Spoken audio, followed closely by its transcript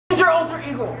your alter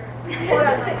ego?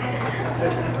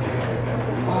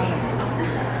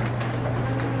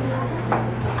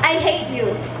 I hate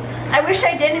you. I wish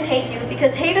I didn't hate you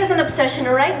because hate is an obsession,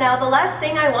 and right now the last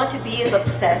thing I want to be is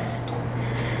obsessed.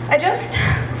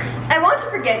 I want to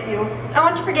forget you. I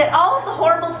want to forget all of the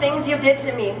horrible things you did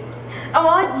to me. I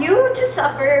want you to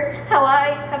suffer how I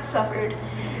have suffered.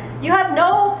 You have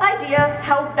no idea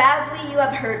how badly you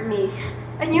have hurt me,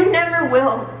 and you never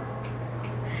will.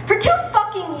 For 2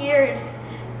 fucking years,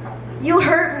 you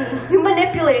hurt me, you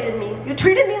manipulated me, you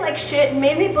treated me like shit and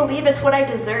made me believe it's what I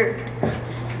deserved.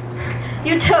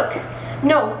 You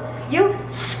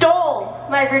stole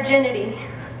my virginity.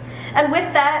 And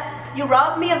with that, you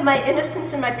robbed me of my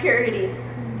innocence and my purity.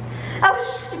 I was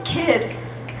just a kid.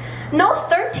 No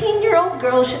 13-year-old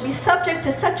girl should be subject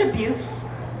to such abuse.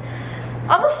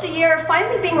 Almost a year of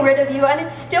finally being rid of you, and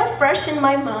it's still fresh in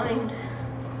my mind.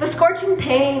 The scorching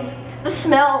pain, the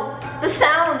smell, the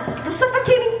sounds, the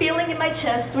suffocating feeling in my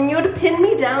chest when you would pin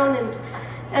me down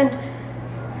and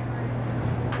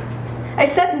I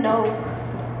said no.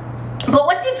 But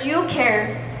what did you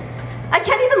care? I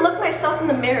can't even look myself in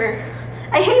the mirror.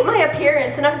 I hate my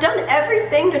appearance, and I've done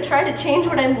everything to try to change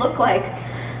what I look like.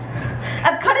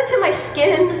 I've cut into my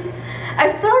skin.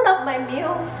 I've thrown up my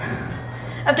meals.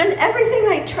 I've done everything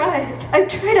I tried. I've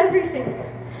tried everything.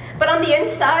 But on the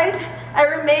inside, I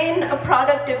remain a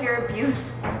product of your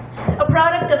abuse. A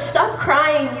product of stop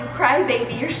crying, you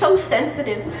crybaby, you're so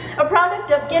sensitive. A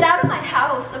product of get out of my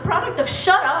house. A product of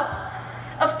shut up.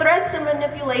 Of threats and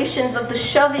manipulations, of the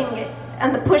shoving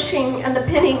and the pushing and the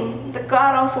pinning, the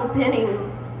god-awful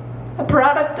pinning. A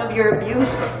product of your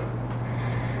abuse.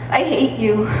 I hate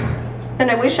you, and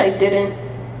I wish I didn't.